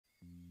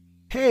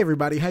Hey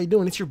everybody, how you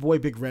doing? It's your boy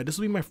Big Red. This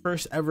will be my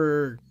first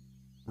ever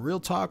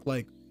real talk,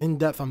 like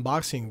in-depth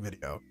unboxing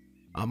video.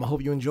 I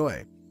hope you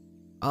enjoy.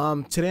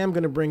 Today I'm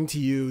gonna bring to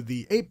you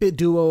the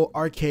 8BitDo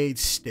arcade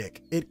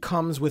stick. It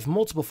comes with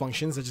multiple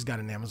functions. I just got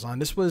it on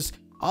Amazon.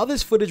 All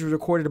this footage was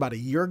recorded about a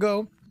year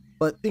ago,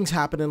 but things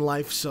happen in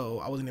life, so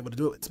I wasn't able to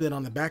do it. It's been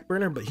on the back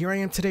burner, but here I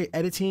am today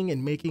editing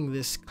and making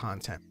this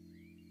content.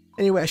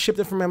 Anyway, I shipped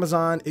it from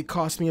Amazon. It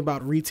cost me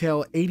about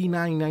retail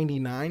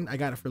 $89.99. I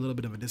got it for a little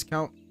bit of a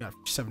discount. Got it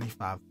for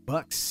 75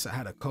 bucks. I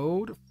had a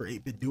code for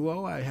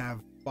 8BitDo. I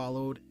have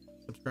followed,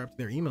 subscribed to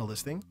their email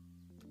listing,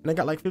 and I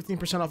got like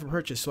 15% off a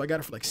purchase. So I got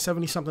it for like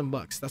 70 something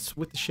bucks. That's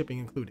with the shipping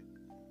included.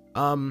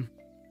 What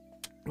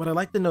I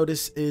like to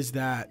notice is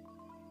that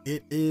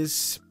it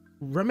is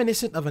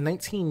reminiscent of a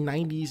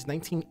 1990s,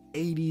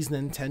 1980s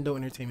Nintendo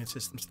Entertainment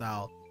System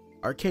style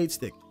arcade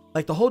stick.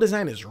 Like the whole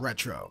design is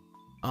retro.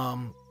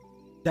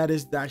 That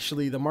is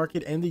actually the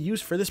market and the use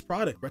for this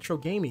product, retro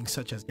gaming,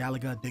 such as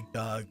Galaga, Dig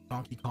Dug,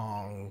 Donkey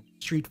Kong,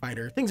 Street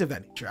Fighter, things of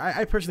that nature.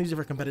 I personally use it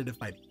for competitive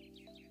fighting,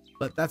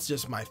 but that's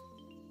just my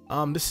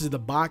thing. This is the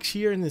box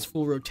here in this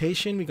full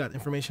rotation. We got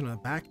information on the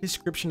back,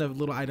 description of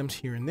little items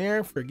here and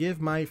there.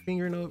 Forgive my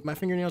fingernails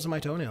and my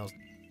toenails.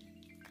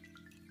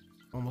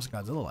 Almost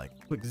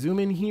Godzilla-like. Quick zoom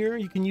in here.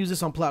 You can use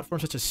this on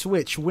platforms such as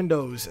Switch,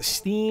 Windows,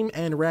 Steam,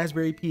 and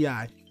Raspberry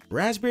Pi.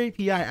 Raspberry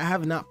Pi, I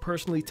have not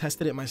personally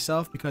tested it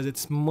myself because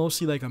it's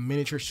mostly like a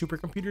miniature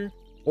supercomputer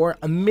or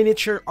a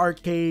miniature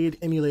arcade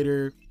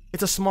emulator.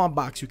 It's a small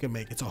box you can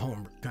make. It's a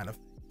home kind of,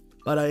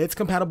 but it's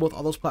compatible with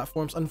all those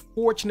platforms.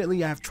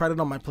 Unfortunately, I have tried it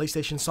on my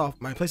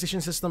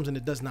PlayStation systems and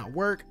it does not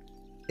work.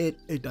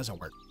 It doesn't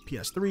work.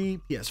 PS3,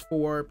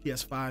 PS4,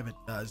 PS5, it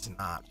does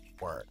not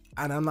work.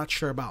 And I'm not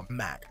sure about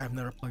Mac. I've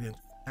never plugged into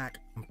a Mac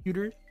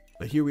computer,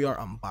 but here we are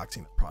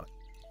unboxing the product.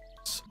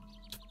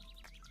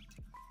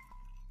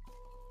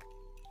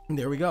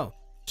 There we go.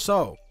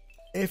 So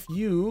if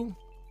you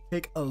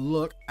take a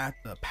look at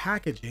the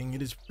packaging,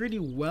 it is pretty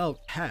well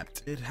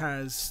kept. It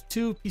has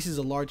two pieces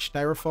of large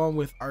styrofoam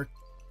with our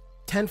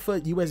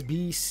 10-foot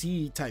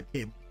USB-C type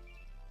cable.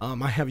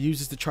 I have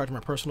used this to charge my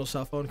personal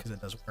cell phone because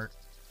it does work.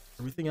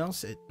 Everything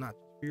else, it's not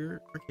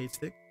your arcade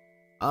stick.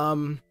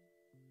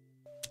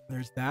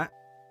 There's that.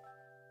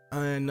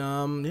 And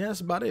yeah,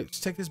 that's about it. Let's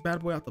take this bad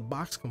boy out the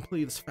box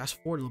completely. Let's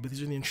fast forward a little bit.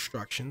 These are the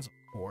instructions, of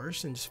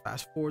course, and just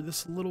fast forward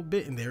this a little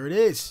bit, and there it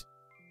is.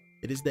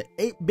 It is the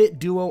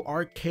 8BitDo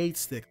arcade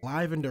stick,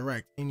 live and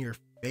direct in your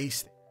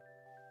face.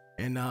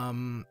 And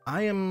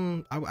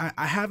I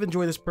have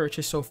enjoyed this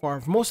purchase so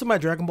far. For most of my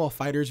Dragon Ball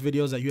FighterZ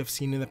videos that you have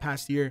seen in the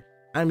past year,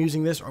 I'm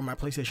using this or my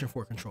PlayStation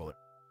 4 controller.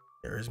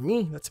 There's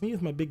me. That's me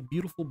with my big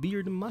beautiful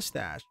beard and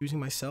mustache, using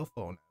my cell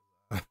phone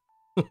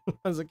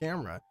as a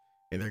camera.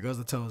 And there goes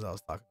the toes I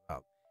was talking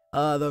about.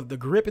 The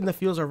grip and the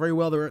feels are very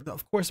well.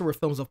 Of course, there were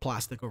films of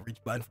plastic over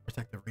each button for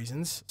protective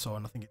reasons, so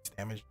nothing gets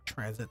damaged in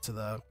transit to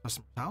the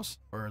customer's house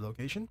or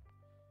location.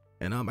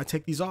 And I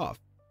take these off.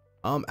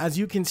 As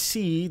you can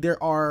see,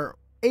 there are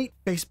 8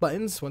 face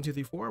buttons. 1, 2,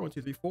 3, 4. 1,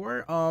 2, 3,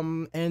 4.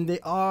 And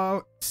they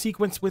are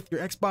sequenced with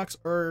your Xbox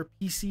or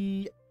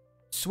PC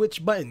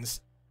Switch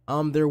buttons.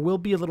 There will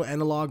be a little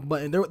analog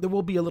button. There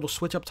will be a little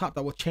switch up top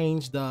that will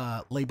change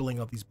the labeling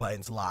of these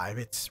buttons live.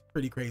 It's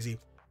pretty crazy.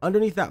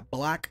 Underneath that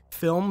black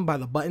film by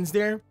the buttons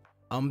there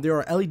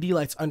are LED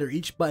lights under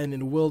each button,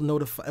 and it will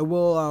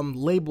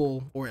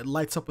label, or it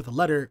lights up with a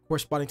letter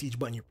corresponding to each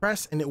button you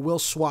press, and it will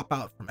swap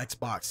out from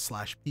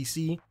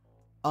Xbox/PC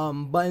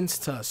buttons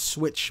to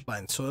Switch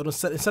buttons. So it'll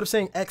instead of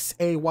saying X,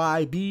 A,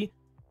 Y, B,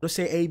 it'll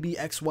say A, B,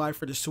 X, Y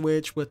for the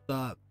Switch with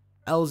the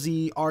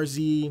LZ,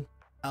 RZ,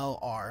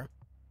 LR.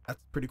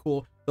 That's pretty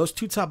cool. Those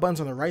 2 top buttons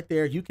on the right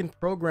there, you can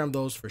program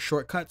those for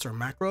shortcuts or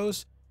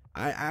macros.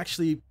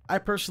 I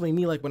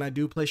personally, like when I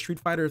do play Street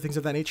Fighter or things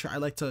of that nature, I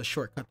like to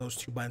shortcut those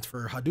 2 buttons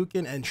for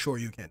Hadouken and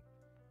Shoryuken.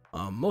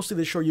 Mostly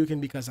the Shoryuken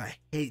because I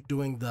hate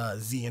doing the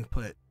Z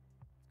input.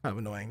 Kind of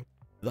annoying.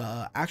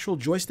 The actual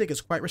joystick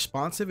is quite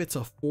responsive. It's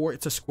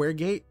a square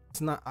gate.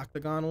 It's not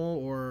octagonal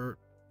or,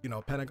 you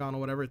know, pentagonal,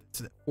 whatever.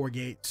 It's 4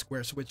 gate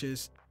square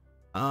switches.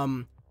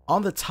 On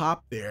the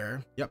top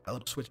there, yep, that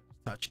little switch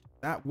touched.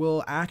 That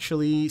will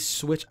actually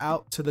switch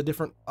out to the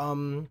different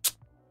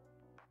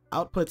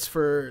outputs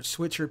for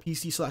Switch or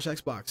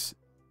PC/Xbox.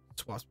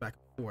 Swaps back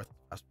and forth.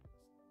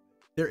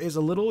 There is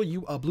a little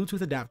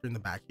Bluetooth adapter in the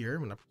back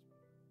here.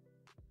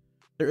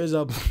 There is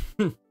a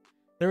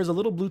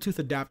little Bluetooth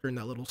adapter in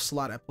that little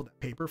slot I pulled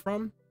that paper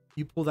from.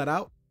 You pull that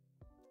out,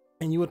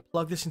 and you would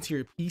plug this into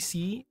your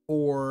PC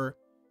or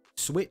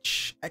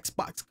Switch,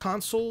 Xbox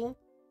console,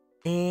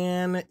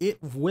 and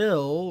it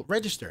will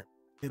register.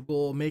 It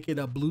will make it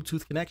a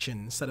Bluetooth connection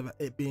instead of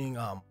it being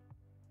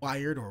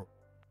wired or.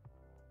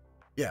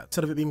 Yeah,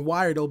 instead of it being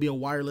wired, it'll be a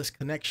wireless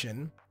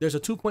connection. There's a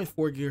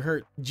 2.4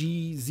 gigahertz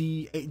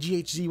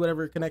GHZ,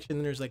 whatever connection,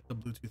 and there's like the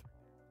Bluetooth.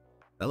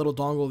 That little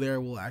dongle there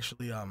will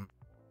actually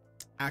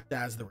act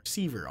as the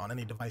receiver on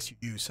any device you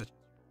use, such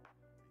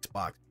as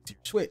Xbox, your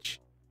Switch.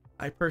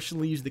 I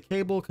personally use the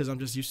cable because I'm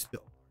just used to the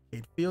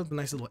arcade feel. The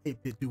nice little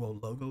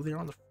 8BitDo logo there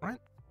on the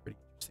front. Pretty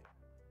interesting.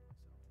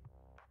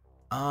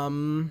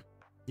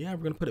 yeah,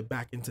 we're gonna put it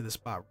back into the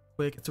spot real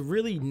quick. It's a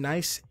really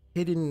nice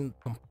hidden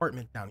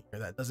compartment down here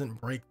that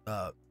doesn't break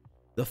the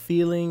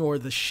feeling or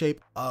the shape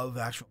of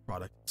the actual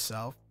product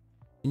itself.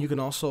 And you can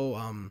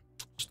also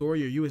store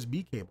your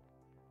USB cable.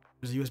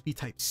 There's a USB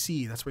Type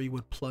C. That's where you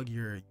would plug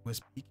your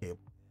USB cable.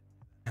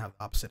 Have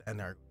the opposite end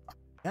there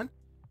again.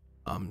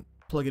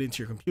 Plug it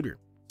into your computer.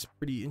 It's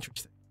pretty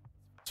interesting.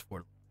 It's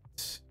for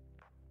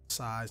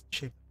size,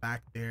 shape,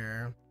 back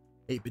there.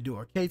 8BitDo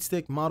arcade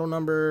stick, model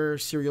number,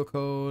 serial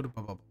code,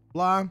 blah blah blah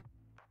blah.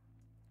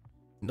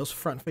 And those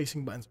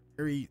front-facing buttons are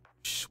very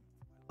sweet.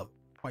 I love it.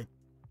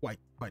 Quite.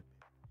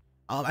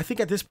 I think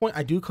at this point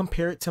I do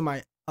compare it to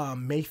my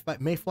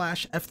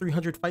Mayflash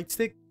F300 fight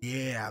stick.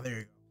 Yeah, there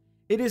you go.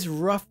 It is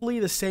roughly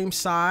the same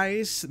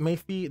size. The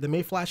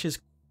Mayflash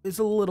is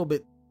a little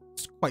bit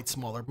quite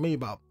smaller, maybe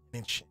about an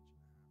inch.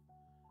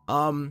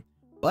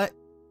 But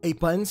 8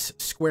 buttons,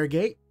 square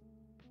gate,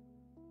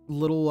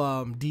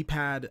 little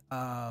D-pad,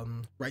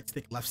 right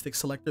stick, left stick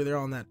selector there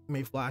on that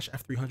Mayflash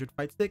F300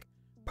 fight stick.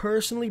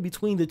 Personally,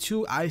 between the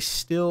two, I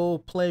still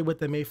play with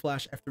the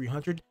Mayflash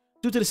F300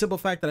 due to the simple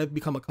fact that I've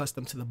become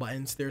accustomed to the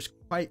buttons. There's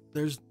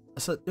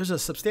a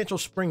substantial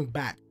spring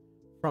back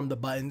from the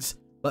buttons,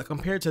 but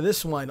compared to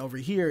this one over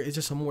here, it's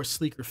just a more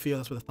sleeker feel.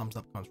 That's where the thumbs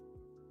up comes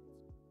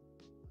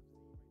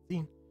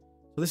from.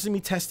 So this is me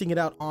testing it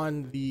out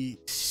on the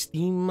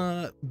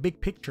Steam big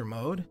picture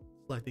mode,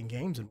 selecting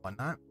games and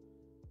whatnot.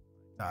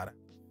 Gotta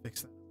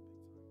fix that.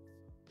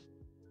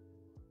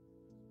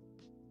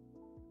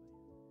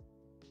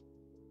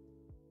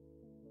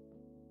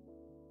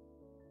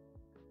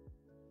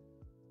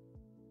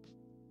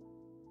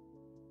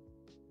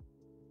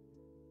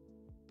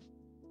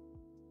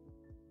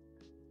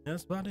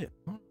 That's about it.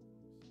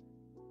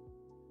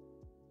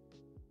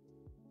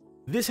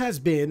 This has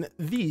been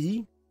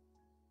the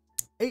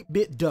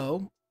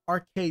 8BitDo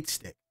arcade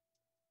stick.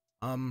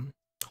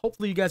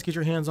 Hopefully you guys get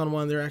your hands on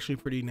one. They're actually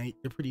pretty neat.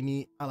 They're pretty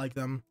neat. I like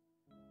them.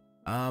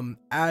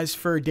 As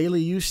for daily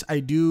use,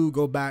 I do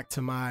go back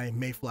to my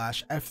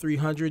Mayflash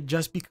F300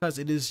 just because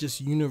it is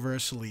just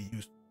universally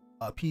used.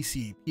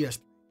 PC,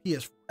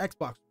 PS4,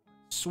 Xbox,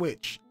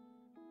 Switch,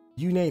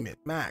 you name it,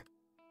 Mac.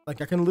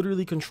 Like I can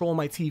literally control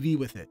my TV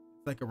with it.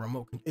 Like a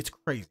remote. It's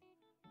crazy.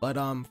 But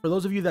for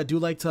those of you that do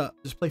like to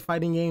just play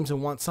fighting games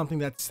and want something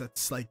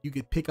that's like you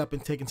could pick up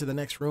and take into the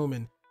next room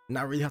and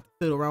not really have to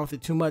fiddle around with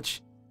it too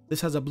much,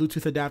 this has a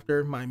Bluetooth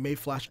adapter. My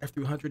Mayflash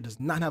F300 does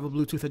not have a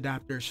Bluetooth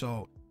adapter,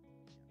 so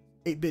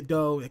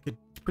 8BitDo,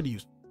 it's pretty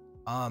useful.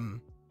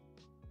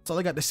 That's all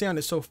I got to say on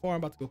it so far.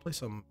 I'm about to go play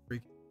some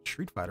freaking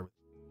Street Fighter with